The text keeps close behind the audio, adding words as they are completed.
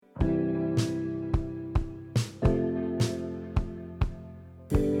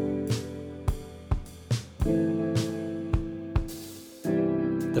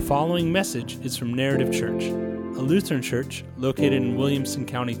following message is from Narrative Church, a Lutheran church located in Williamson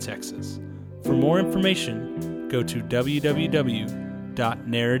County, Texas. For more information, go to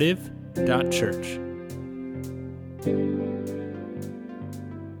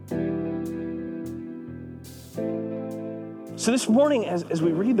So this morning, as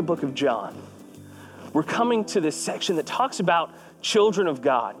we read the book of John, we're coming to this section that talks about children of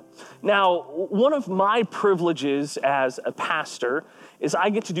God. Now, one of my privileges as a pastor is I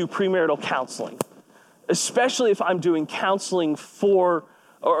get to do premarital counseling, especially if I'm doing counseling for,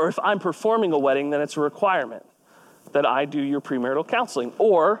 or if I'm performing a wedding, then it's a requirement that I do your premarital counseling.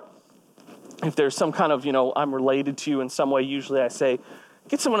 Or if there's some kind of, I'm related to you in some way, usually I say,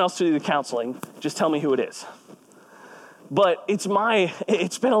 get someone else to do the counseling, just tell me who it is. But it's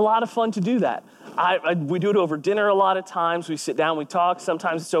been a lot of fun to do that. We do it over dinner a lot of times. We sit down, we talk.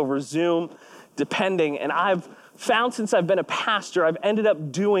 Sometimes it's over Zoom, depending. And I've found since I've been a pastor, I've ended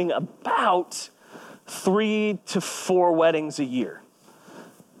up doing about 3 to 4 weddings a year.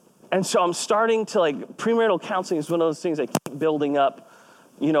 And so I'm starting to premarital counseling is one of those things I keep building up,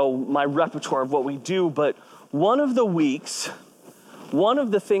 my repertoire of what we do. But one of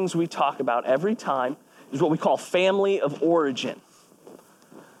the things we talk about every time is what we call family of origin.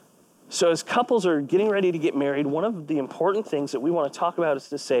 So as couples are getting ready to get married, one of the important things that we want to talk about is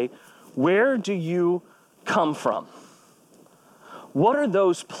to say, where do you come from? What are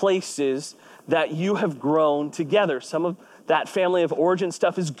those places that you have grown together? Some of that family of origin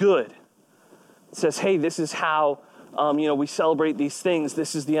stuff is good. It says, hey, this is how we celebrate these things.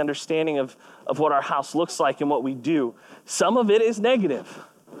 This is the understanding of what our house looks like and what we do. Some of it is negative.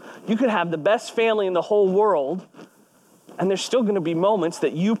 You could have the best family in the whole world, and there's still going to be moments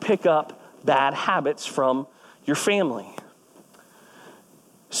that you pick up bad habits from your family.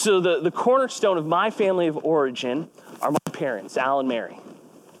 So the cornerstone of my family of origin are my parents, Al and Mary.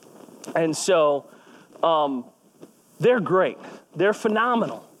 And so they're great. They're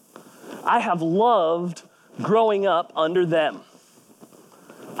phenomenal. I have loved growing up under them.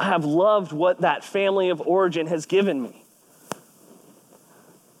 I have loved what that family of origin has given me.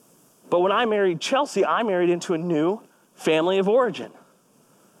 But when I married Chelsea, I married into a new family of origin.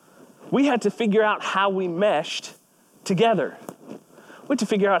 We had to figure out how we meshed together. We had to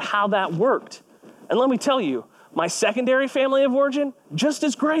figure out how that worked. And let me tell you, my secondary family of origin, just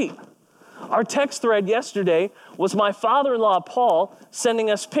as great. Our text thread yesterday was my father-in-law, Paul, sending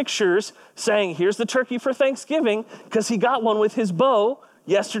us pictures saying, here's the turkey for Thanksgiving, because he got one with his bow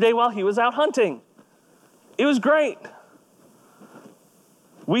yesterday while he was out hunting. It was great.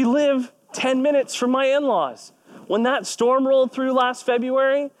 We live 10 minutes from my in-laws. When that storm rolled through last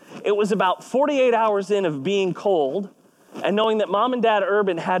February, it was about 48 hours in of being cold and knowing that Mom and Dad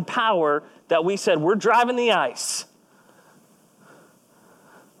Urban had power that we said, we're driving the ice.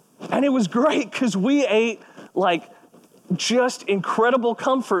 And it was great because we ate just incredible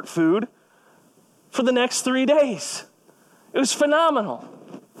comfort food for the next 3 days. It was phenomenal.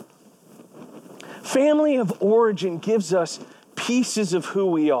 Family of origin gives us pieces of who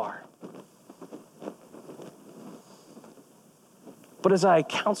we are. But as I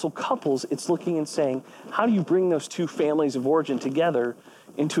counsel couples, it's looking and saying, how do you bring those two families of origin together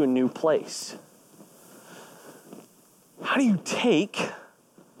into a new place? How do you take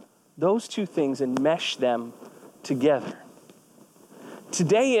those two things and mesh them together?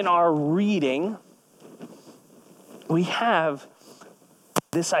 Today in our reading, we have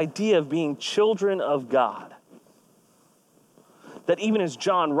this idea of being children of God. That even as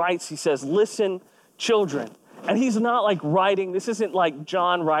John writes, he says, listen, children. And he's not writing, this isn't like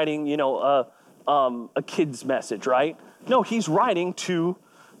John writing, a kid's message, right? No, he's writing to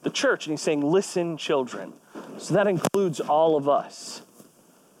the church and he's saying, listen, children. So that includes all of us.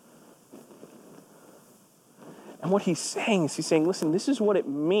 And what he's saying is listen, this is what it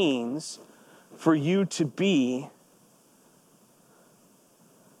means for you to be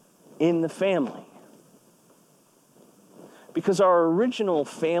in the family. Because our original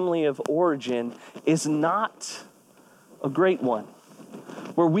family of origin is not a great one.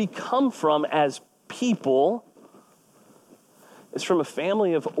 Where we come from as people is from a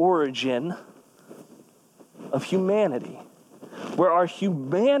family of origin of humanity. Where our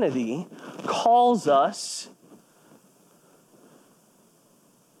humanity calls us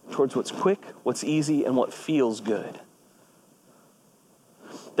towards what's quick, what's easy, and what feels good.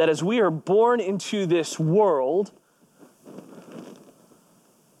 That as we are born into this world,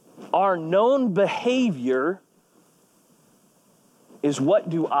 our known behavior is what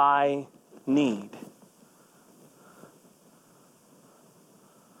do I need?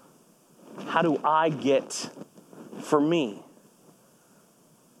 How do I get for me?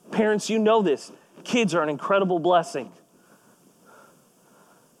 Parents, you know this. Kids are an incredible blessing.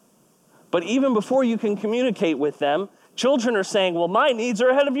 But even before you can communicate with them, children are saying, well, my needs are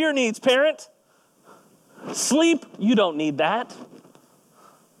ahead of your needs, parent. Sleep, you don't need that.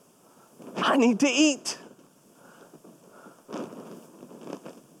 I need to eat.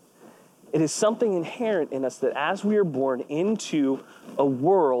 It is something inherent in us that as we are born into a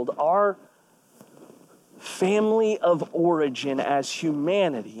world, our family of origin as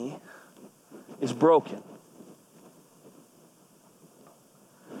humanity is broken.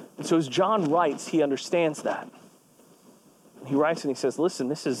 And so as John writes, he understands that. He writes and he says, listen,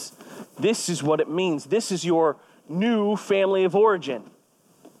 this is what it means. This is your new family of origin.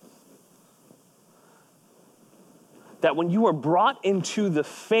 That when you are brought into the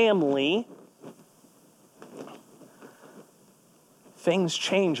family, things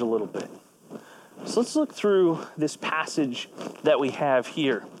change a little bit. So let's look through this passage that we have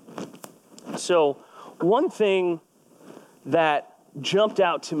here. So one thing that jumped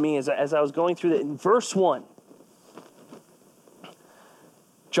out to me as I was going through that, in verse 1,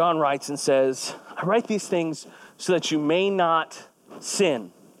 John writes and says, I write these things so that you may not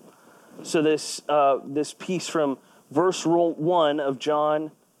sin. So this piece from verse 1 of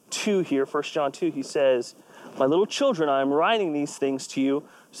John 2 here, 1 John 2, he says, my little children, I am writing these things to you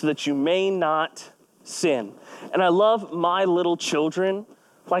so that you may not sin. And I love my little children.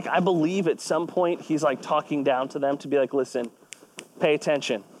 Like, I believe at some point he's like talking down to them to be like, listen, pay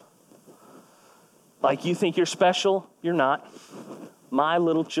attention. Like, you think you're special? You're not. My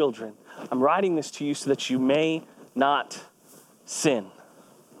little children, I'm writing this to you so that you may not sin.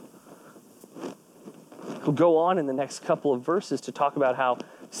 He'll go on in the next couple of verses to talk about how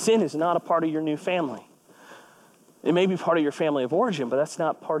sin is not a part of your new family. It may be part of your family of origin, but that's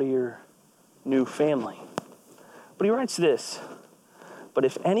not part of your new family. But he writes this, but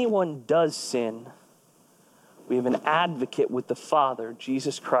if anyone does sin, we have an advocate with the Father,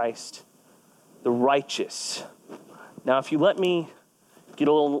 Jesus Christ, the righteous. Now, if you let me get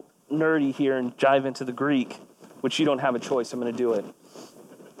a little nerdy here and dive into the Greek, which you don't have a choice, I'm going to do it.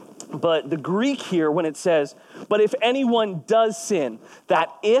 But the Greek here, when it says, but if anyone does sin, that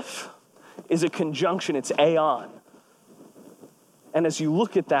if is a conjunction, it's aeon. And as you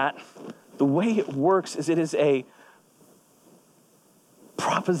look at that, the way it works is it is a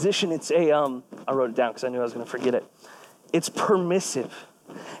proposition. It's I wrote it down because I knew I was going to forget it. It's permissive.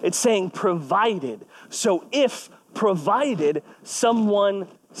 It's saying provided. So if provided someone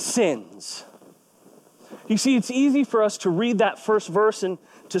sins. You see, it's easy for us to read that first verse and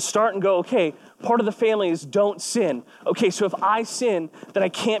to start and go, okay, part of the family is don't sin. Okay, so if I sin, then I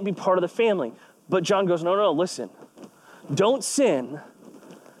can't be part of the family. But John goes, no, listen. Don't sin,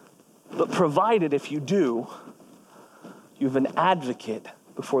 but provided if you do, you have an advocate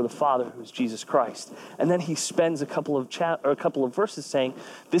before the Father, who is Jesus Christ. And then he spends a couple of verses saying,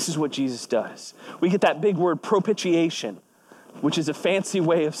 this is what Jesus does. We get that big word propitiation, which is a fancy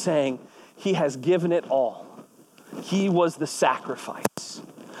way of saying he has given it all. He was the sacrifice.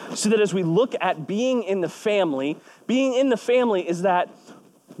 So that as we look at being in the family is that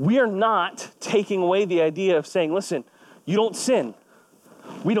we are not taking away the idea of saying, listen, you don't sin.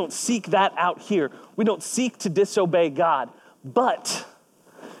 We don't seek that out here. We don't seek to disobey God. But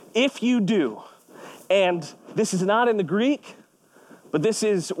if you do, and this is not in the Greek, but this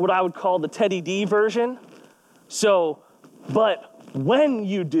is what I would call the Teddy D version. So, but when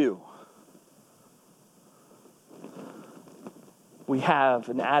you do, we have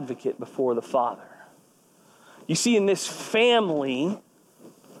an advocate before the Father. You see, in this family,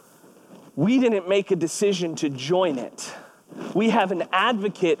 we didn't make a decision to join it. We have an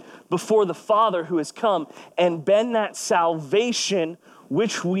advocate before the Father who has come and been that salvation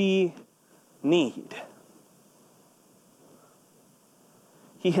which we need.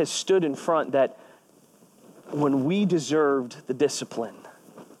 He has stood in front that when we deserved the discipline,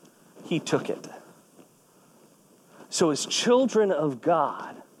 he took it. So as children of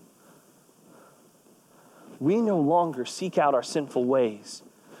God, we no longer seek out our sinful ways.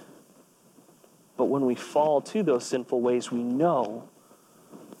 But when we fall to those sinful ways, we know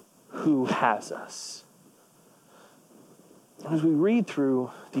who has us. As we read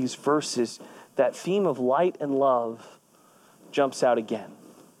through these verses, that theme of light and love jumps out again.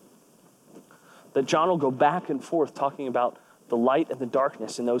 That John will go back and forth talking about the light and the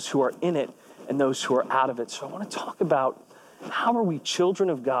darkness and those who are in it and those who are out of it. So I want to talk about how are we children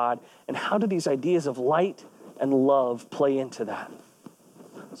of God and how do these ideas of light and love play into that?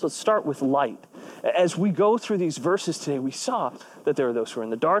 So let's start with light. As we go through these verses today, we saw that there are those who are in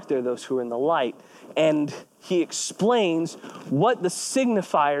the dark, there are those who are in the light. And he explains what the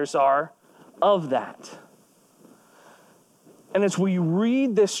signifiers are of that. And as we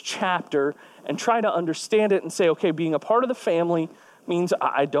read this chapter and try to understand it and say, okay, being a part of the family means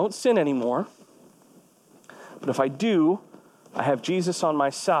I don't sin anymore. But if I do, I have Jesus on my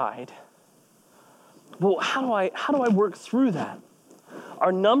side. Well, how do I work through that?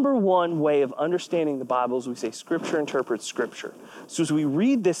 Our number one way of understanding the Bible is we say Scripture interprets Scripture. So as we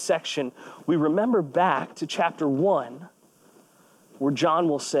read this section, we remember back to chapter 1, where John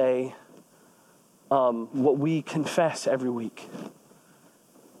will say what we confess every week.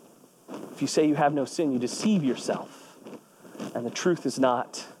 If you say you have no sin, you deceive yourself, and the truth is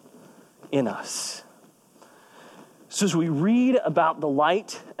not in us. So as we read about the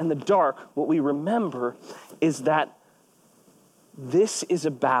light and the dark, what we remember is that this is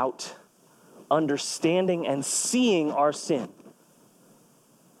about understanding and seeing our sin.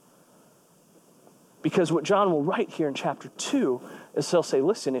 Because what John will write here in chapter 2 is he'll say,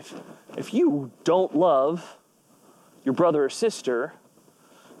 listen, if you don't love your brother or sister,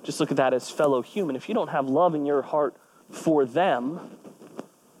 just look at that as fellow human. If you don't have love in your heart for them,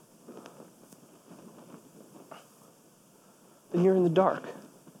 then you're in the dark.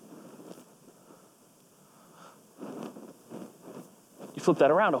 You flip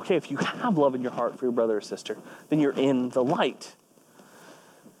that around. Okay, if you have love in your heart for your brother or sister, then you're in the light.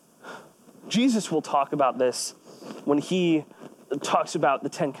 Jesus will talk about this when he talks about the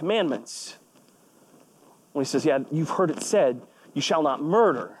 10 Commandments. When he says, yeah, you've heard it said, you shall not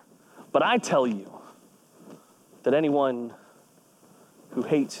murder. But I tell you that anyone who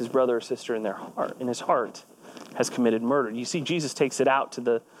hates his brother or sister in his heart has committed murder. You see, Jesus takes it out to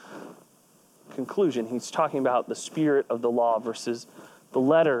the conclusion. He's talking about the spirit of the law versus the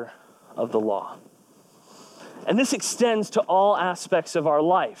letter of the law. And this extends to all aspects of our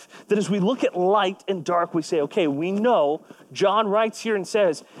life. That as we look at light and dark, we say, okay, we know, John writes here and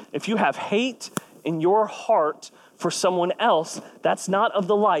says, if you have hate in your heart for someone else, that's not of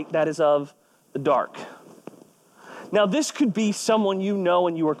the light, that is of the dark. Now, this could be someone you know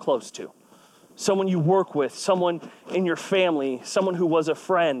and you are close to. Someone you work with, someone in your family, someone who was a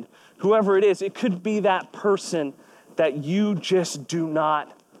friend, whoever it is. It could be that person that you just do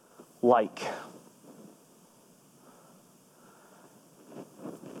not like.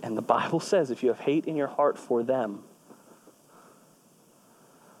 And the Bible says if you have hate in your heart for them,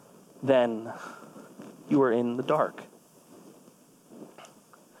 then you are in the dark.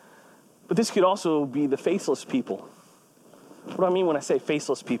 But this could also be the faceless people. What do I mean when I say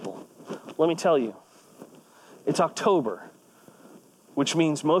faceless people? Let me tell you. It's October, which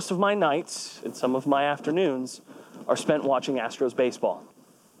means most of my nights and some of my afternoons are spent watching Astros baseball.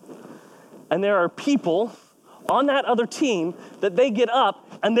 And there are people on that other team that they get up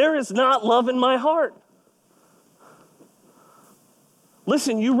and there is not love in my heart.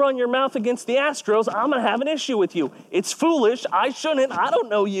 Listen, you run your mouth against the Astros, I'm going to have an issue with you. It's foolish. I shouldn't. I don't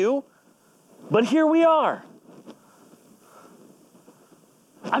know you. But here we are.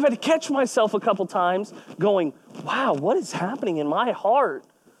 I've had to catch myself a couple times going, wow, what is happening in my heart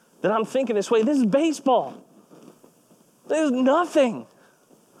that I'm thinking this way? This is baseball. There's nothing.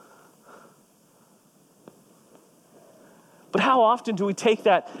 But how often do we take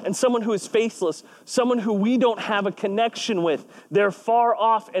that and someone who is faithless, someone who we don't have a connection with, they're far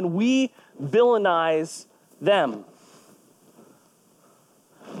off and we villainize them?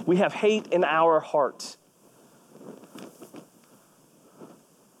 We have hate in our heart.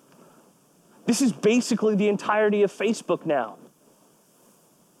 This is basically the entirety of Facebook now.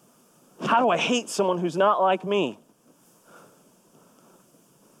 How do I hate someone who's not like me?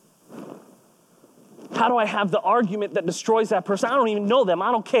 How do I have the argument that destroys that person? I don't even know them.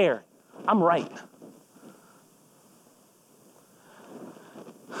 I don't care. I'm right.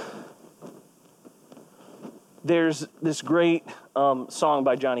 There's this great song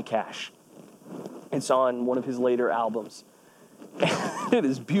by Johnny Cash. It's on one of his later albums. It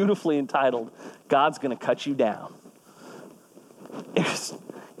is beautifully entitled, God's Gonna Cut You Down.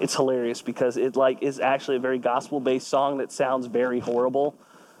 It's hilarious because it is actually a very gospel-based song that sounds very horrible.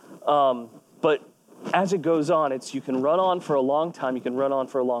 But as it goes on, you can run on for a long time, you can run on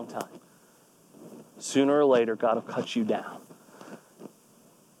for a long time. Sooner or later, God will cut you down.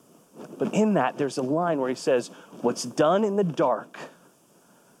 But in that, there's a line where he says, what's done in the dark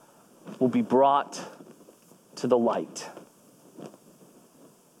will be brought to the light.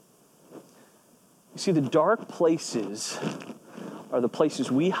 You see, the dark places are the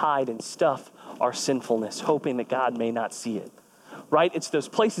places we hide and stuff our sinfulness, hoping that God may not see it. right? It's those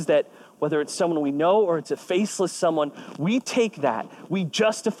places that, whether it's someone we know or it's a faceless someone, we take that, we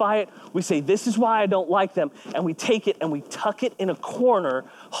justify it, we say, this is why I don't like them, and we take it and we tuck it in a corner,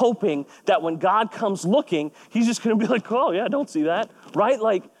 hoping that when God comes looking, he's just gonna be like, oh yeah, don't see that, right?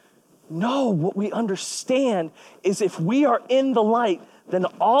 Like, no, what we understand is if we are in the light, then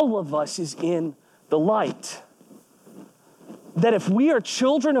all of us is in the light. That if we are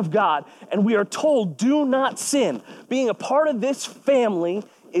children of God and we are told, do not sin, being a part of this family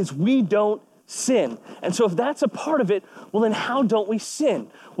is we don't sin. And so if that's a part of it, well, then how don't we sin?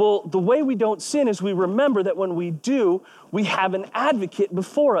 Well, the way we don't sin is we remember that when we do, we have an advocate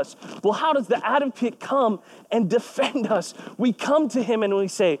before us. Well, how does the advocate come and defend us? We come to him and we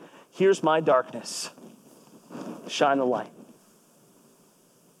say, here's my darkness. Shine the light.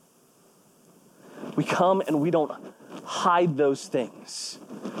 We come and we don't hide those things.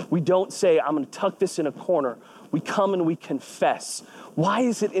 We don't say, I'm going to tuck this in a corner. We come and we confess. Why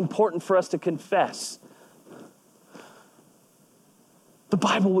is it important for us to confess? The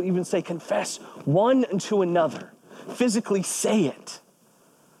Bible will even say, confess one unto another. Physically say it.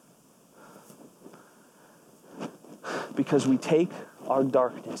 Because we take our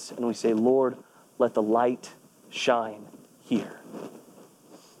darkness and we say, Lord, let the light shine here.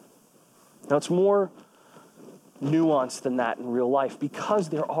 Now, it's more nuanced than that in real life because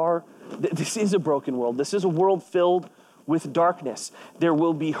this is a broken world. This is a world filled with darkness. There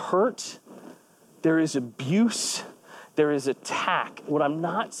will be hurt. There is abuse. There is attack. What I'm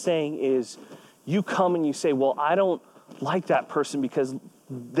not saying is you come and you say, well, I don't like that person because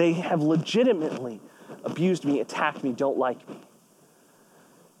they have legitimately abused me, attacked me, don't like me.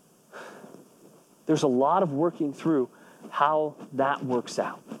 There's a lot of working through how that works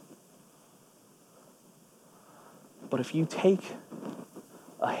out. But if you take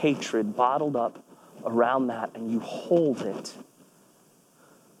a hatred bottled up around that and you hold it,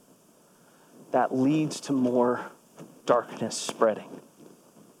 that leads to more darkness spreading.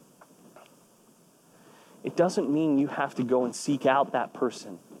 It doesn't mean you have to go and seek out that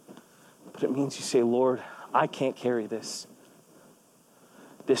person, but it means you say, Lord, I can't carry this.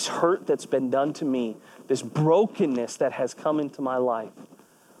 This hurt that's been done to me, this brokenness that has come into my life,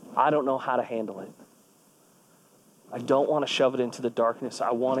 I don't know how to handle it. I don't want to shove it into the darkness.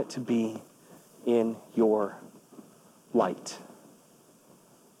 I want it to be in your light.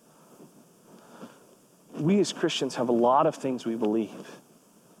 We as Christians have a lot of things we believe.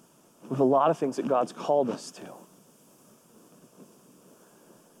 We have a lot of things that God's called us to.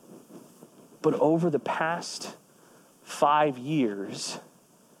 But over the past 5 years,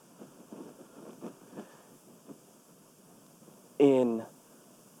 in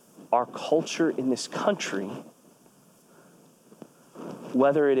our culture in this country,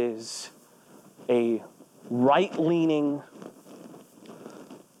 whether it is a right-leaning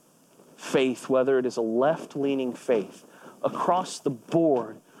faith, whether it is a left-leaning faith, across the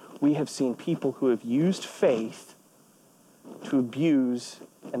board, we have seen people who have used faith to abuse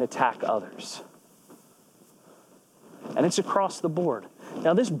and attack others. And it's across the board.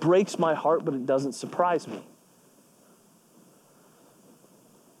 Now, this breaks my heart, but it doesn't surprise me.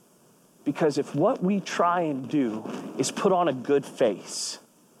 Because if what we try and do is put on a good face,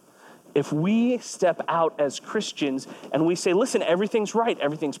 if we step out as Christians and we say, listen, everything's right,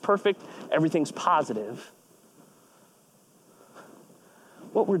 everything's perfect, everything's positive,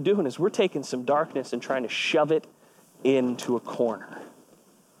 what we're doing is we're taking some darkness and trying to shove it into a corner.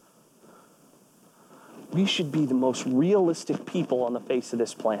 We should be the most realistic people on the face of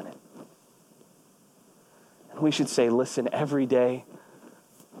this planet. And we should say, listen, every day,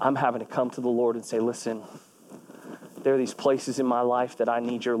 I'm having to come to the Lord and say, listen, there are these places in my life that I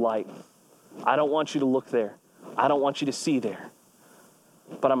need your light. I don't want you to look there. I don't want you to see there.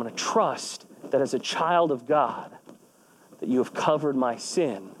 But I'm going to trust that as a child of God, that you have covered my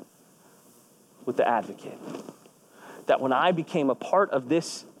sin with the advocate. That when I became a part of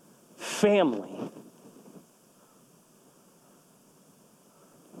this family,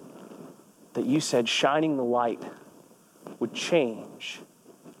 that you said shining the light would change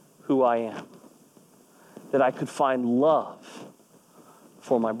who I am. That I could find love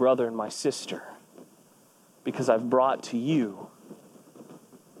for my brother and my sister because I've brought to you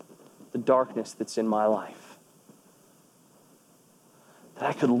the darkness that's in my life. That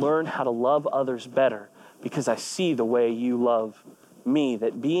I could learn how to love others better because I see the way you love me.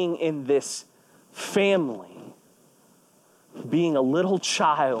 That being in this family, being a little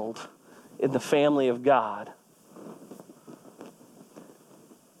child in the family of God,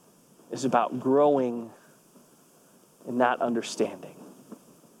 is about growing in that understanding.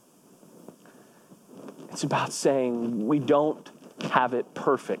 It's about saying we don't have it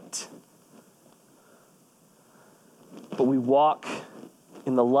perfect. But we walk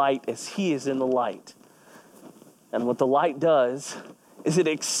in the light as he is in the light. And what the light does is it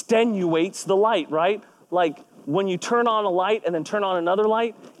extenuates the light, right? Like when you turn on a light and then turn on another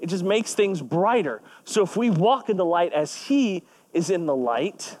light, it just makes things brighter. So if we walk in the light as he is in the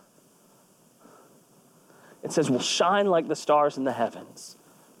light, it says we'll shine like the stars in the heavens.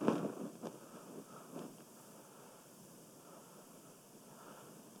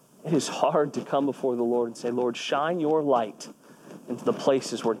 It is hard to come before the Lord and say, Lord, shine your light into the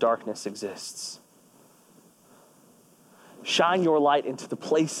places where darkness exists. Shine your light into the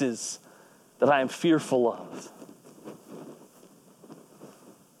places that I am fearful of.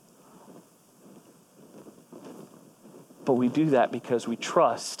 But we do that because we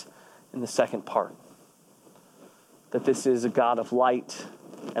trust in the second part, that this is a God of light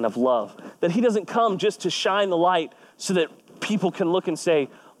and of love. That he doesn't come just to shine the light so that people can look and say,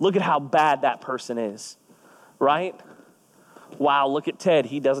 look at how bad that person is, right? Wow, look at Ted.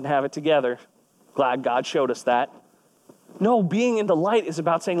 He doesn't have it together. Glad God showed us that. No, being in the light is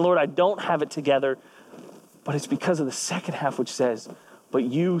about saying, Lord, I don't have it together, but it's because of the second half which says, but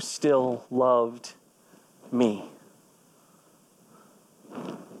you still loved me.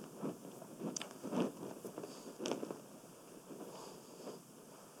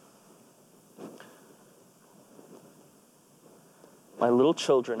 My little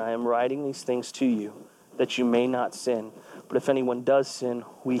children, I am writing these things to you that you may not sin. But if anyone does sin,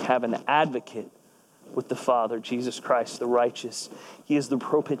 we have an advocate with the Father, Jesus Christ, the righteous. He is the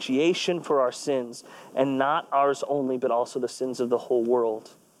propitiation for our sins, and not ours only, but also the sins of the whole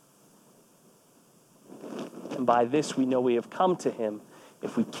world. And by this we know we have come to him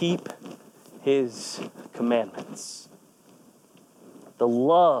if we keep his commandments. The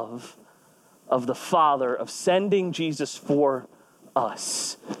love of the Father of sending Jesus for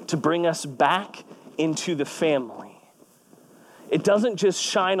us to bring us back into the family. It doesn't just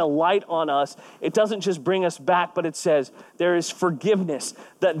shine a light on us. It doesn't just bring us back, but it says there is forgiveness,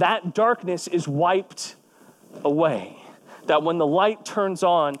 that darkness is wiped away. That when the light turns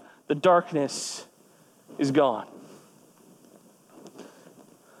on, the darkness is gone.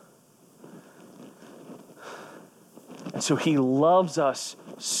 And so he loves us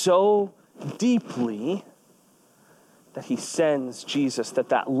so deeply that he sends Jesus,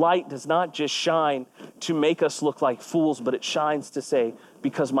 that light does not just shine to make us look like fools, but it shines to say,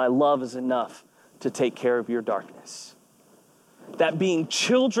 because my love is enough to take care of your darkness. That being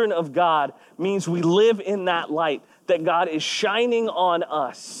children of God means we live in that light, that God is shining on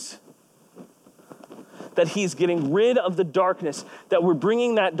us, that he's getting rid of the darkness, that we're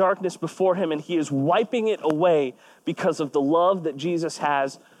bringing that darkness before him, and he is wiping it away because of the love that Jesus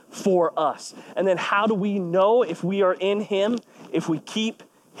has for us. And then how do we know if we are in him? If we keep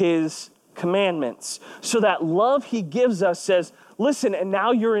his commandments. So that love he gives us says, listen, and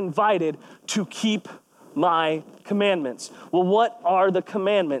now you're invited to keep my commandments. Well, what are the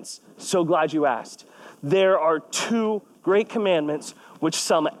commandments? So glad you asked. There are two great commandments which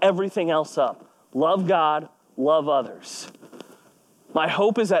sum everything else up. Love God, love others. My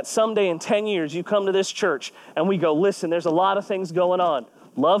hope is that someday in 10 years you come to this church and we go, listen, there's a lot of things going on.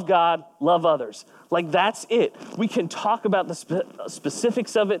 Love God, love others. Like that's it. We can talk about the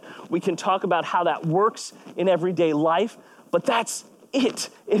specifics of it. We can talk about how that works in everyday life, but that's it.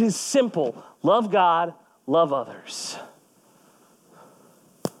 It is simple. Love God, love others.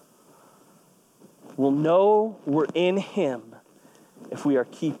 We'll know we're in him if we are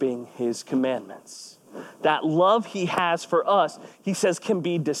keeping his commandments. That love he has for us, he says, can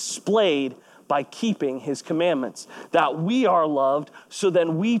be displayed by keeping his commandments. That we are loved, so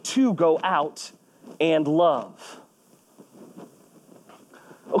then we too go out and love.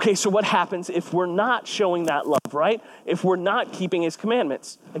 Okay, so what happens if we're not showing that love, right? If we're not keeping his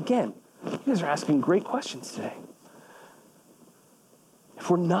commandments? Again, you guys are asking great questions today. If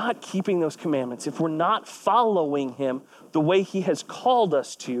we're not keeping those commandments, if we're not following him the way he has called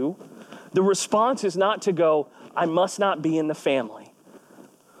us to, the response is not to go, I must not be in the family.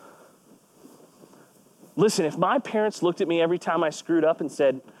 Listen, if my parents looked at me every time I screwed up and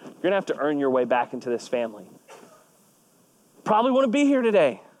said, you're going to have to earn your way back into this family, probably wouldn't be here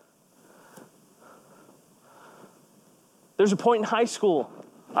today. There's a point in high school,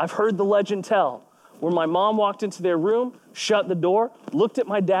 I've heard the legend tell, where my mom walked into their room, shut the door, looked at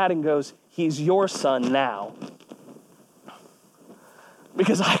my dad and goes, he's your son now.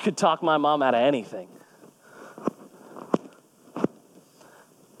 Because I could talk my mom out of anything.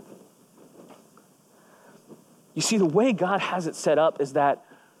 You see, the way God has it set up is that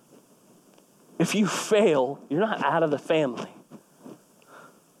if you fail, you're not out of the family.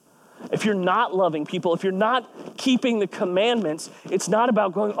 if you're not loving people, if you're not keeping the commandments, it's not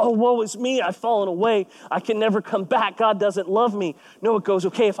about going, oh, woe is me, I've fallen away, I can never come back, God doesn't love me. No, it goes,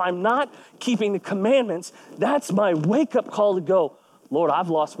 okay, if I'm not keeping the commandments, that's my wake-up call to go, Lord, I've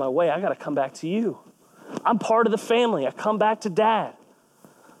lost my way, I got to come back to you. I'm part of the family, I come back to dad.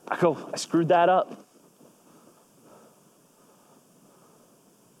 I go, I screwed that up.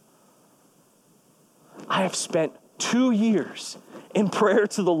 I have spent 2 years in prayer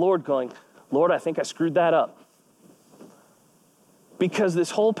to the Lord going, Lord, I think I screwed that up. Because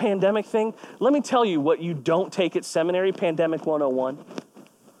this whole pandemic thing, let me tell you what you don't take at seminary, Pandemic 101.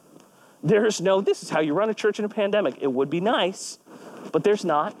 There's no, this is how you run a church in a pandemic. It would be nice, but there's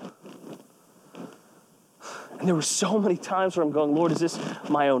not. And there were so many times where I'm going, Lord, is this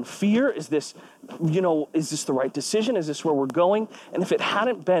my own fear? Is this, is this the right decision? Is this where we're going? And if it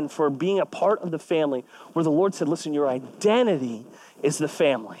hadn't been for being a part of the family where the Lord said, listen, your identity is the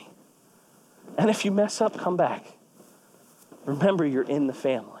family. And if you mess up, come back. Remember, you're in the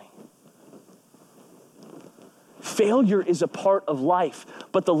family. Failure is a part of life,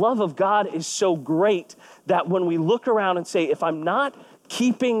 but the love of God is so great that when we look around and say, if I'm not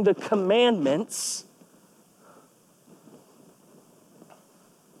keeping the commandments,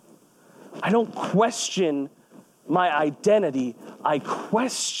 I don't question my identity. I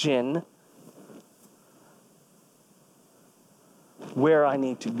question where I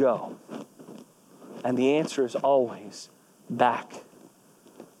need to go. And the answer is always back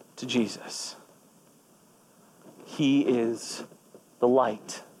to Jesus. He is the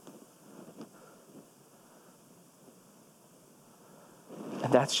light.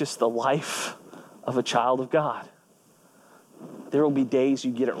 And that's just the life of a child of God. There will be days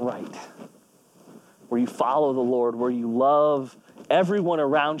you get it right, where you follow the Lord, where you love everyone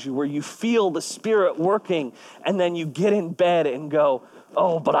around you, where you feel the Spirit working, and then you get in bed and go,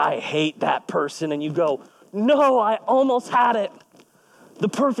 oh, but I hate that person. And you go, no, I almost had it. The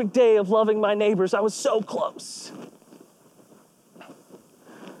perfect day of loving my neighbors. I was so close.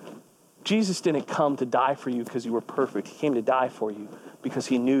 Jesus didn't come to die for you because you were perfect. He came to die for you because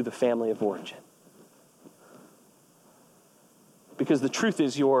he knew the family of origin. Because the truth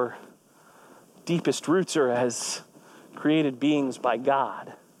is your deepest roots are as created beings by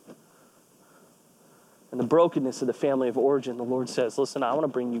God. And the brokenness of the family of origin, the Lord says, listen, I want to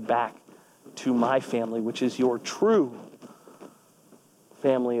bring you back to my family, which is your true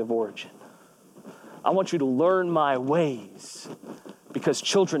family of origin. I want you to learn my ways because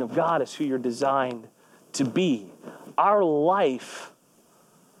children of God is who you're designed to be. Our life,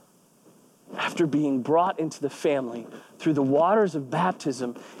 after being brought into the family through the waters of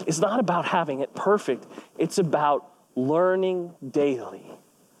baptism, is not about having it perfect. It's about learning daily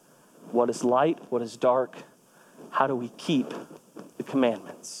what is light, what is dark, how do we keep the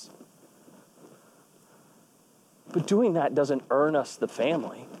commandments. But doing that doesn't earn us the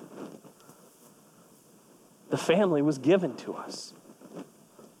family. The family was given to us.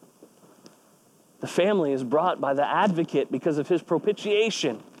 The family is brought by the advocate because of his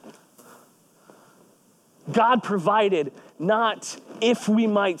propitiation. God provided not if we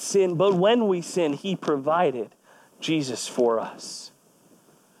might sin, but when we sin, he provided Jesus for us.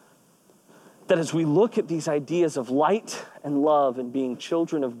 That as we look at these ideas of light and love and being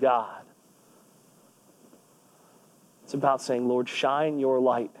children of God, it's about saying, Lord, shine your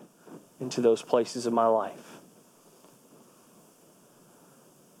light into those places of my life.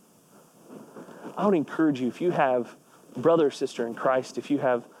 I would encourage you, if you have a brother or sister in Christ, if you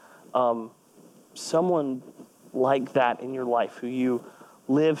have someone like that in your life who you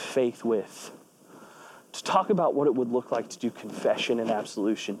live faith with, to talk about what it would look like to do confession and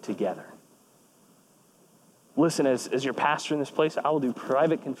absolution together. Listen, as your pastor in this place, I will do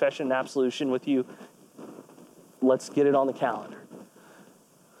private confession and absolution with you. Let's get it on the calendar.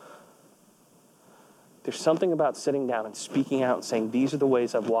 There's something about sitting down and speaking out and saying, these are the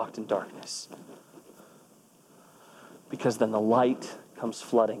ways I've walked in darkness. Because then the light comes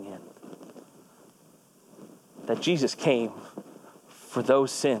flooding in. That Jesus came for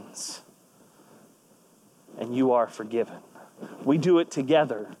those sins. And you are forgiven. We do it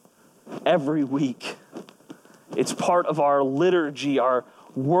together every week. It's part of our liturgy, our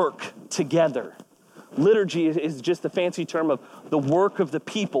work together. Liturgy is just the fancy term of the work of the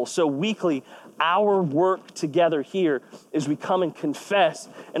people. So weekly, our work together here is we come and confess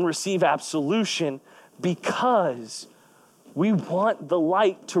and receive absolution because we want the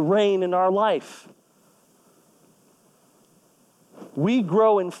light to reign in our life. We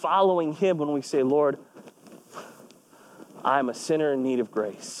grow in following him when we say, Lord, I'm a sinner in need of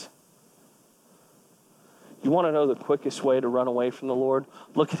grace. You want to know the quickest way to run away from the Lord?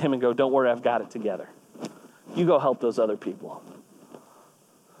 Look at him and go, don't worry, I've got it together. You go help those other people.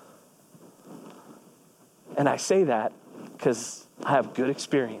 And I say that because I have good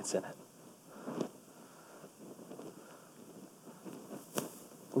experience in it.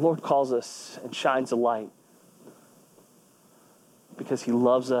 The Lord calls us and shines a light because he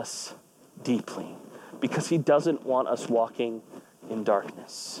loves us deeply, because he doesn't want us walking in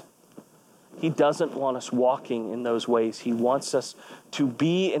darkness. He doesn't want us walking in those ways. He wants us to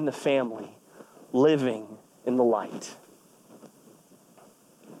be in the family, living in the light.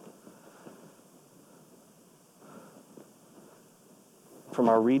 From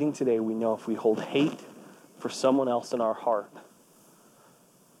our reading today, we know if we hold hate for someone else in our heart,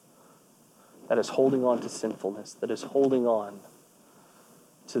 that is holding on to sinfulness, that is holding on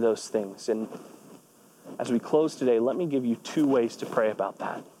to those things. And as we close today, let me give you 2 ways to pray about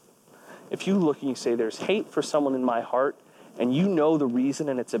that. If you look and you say, there's hate for someone in my heart, and you know the reason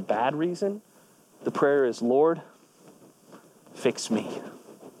and it's a bad reason, the prayer is, Lord, fix me.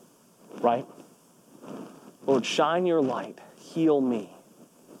 Right? Lord, shine your light, heal me.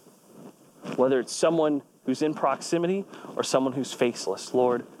 Whether it's someone who's in proximity or someone who's faceless,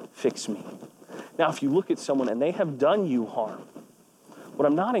 Lord, fix me. Now, if you look at someone and they have done you harm, what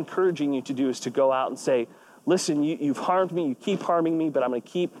I'm not encouraging you to do is to go out and say, listen, you've harmed me, you keep harming me, but I'm going to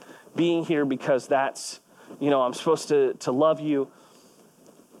keep being here because that's, I'm supposed to love you.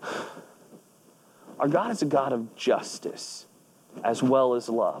 Our God is a God of justice as well as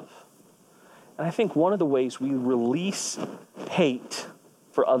love. And I think one of the ways we release hate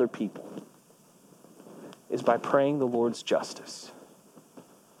for other people is by praying the Lord's justice.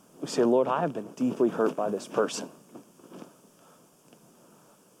 We say, Lord, I have been deeply hurt by this person.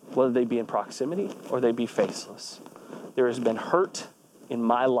 Whether they be in proximity or they be faceless. There has been hurt in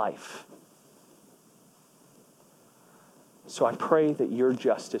my life. So I pray that your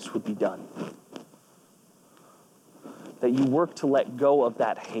justice would be done. That you work to let go of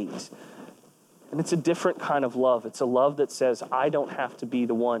that hate. And it's a different kind of love. It's a love that says, I don't have to be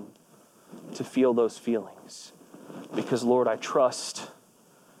the one to feel those feelings. Because, Lord, I trust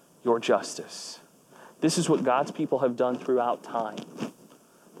your justice. This is what God's people have done throughout time.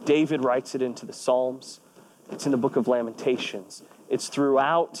 David writes it into the Psalms. It's in the book of Lamentations. It's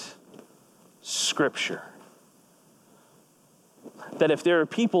throughout Scripture. That if there are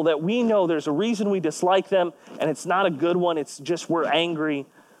people that we know there's a reason we dislike them and it's not a good one, it's just we're angry,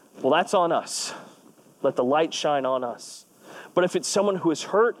 well, that's on us. Let the light shine on us. But if it's someone who is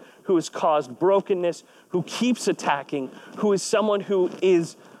hurt, who has caused brokenness, who keeps attacking, who is someone who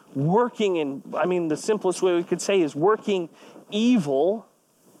is working in, the simplest way we could say is working evil,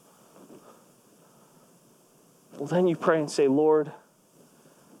 well, then you pray and say, Lord,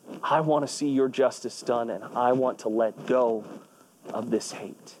 I want to see your justice done and I want to let go of this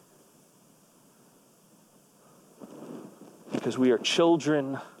hate. Because we are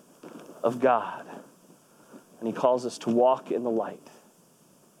children of God and he calls us to walk in the light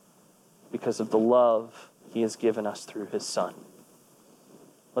because of the love he has given us through his Son.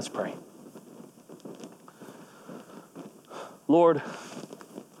 Let's pray. Lord,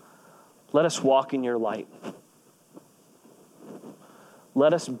 let us walk in your light.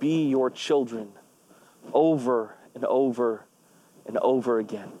 Let us be your children over and over and over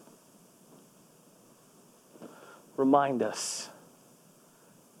again. Remind us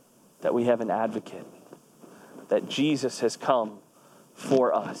that we have an advocate, that Jesus has come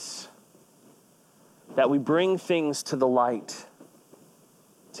for us, that we bring things to the light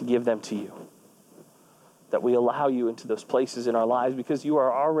to give them to you, that we allow you into those places in our lives because you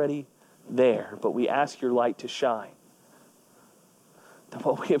are already there, but we ask your light to shine. That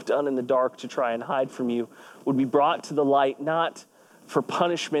what we have done in the dark to try and hide from you would be brought to the light, not for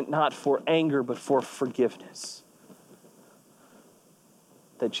punishment, not for anger, but for forgiveness.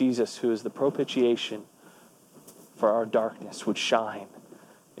 That Jesus, who is the propitiation for our darkness, would shine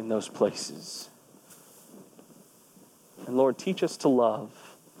in those places. And Lord, teach us to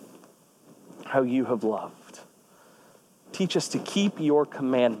love how you have loved. Teach us to keep your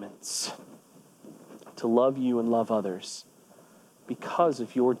commandments, to love you and love others because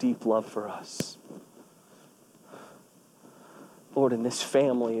of your deep love for us. Lord, in this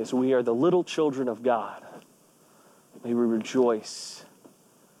family, as we are the little children of God, may we rejoice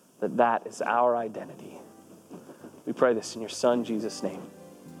that that is our identity. We pray this in your Son, Jesus' name.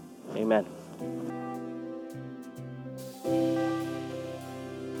 Amen.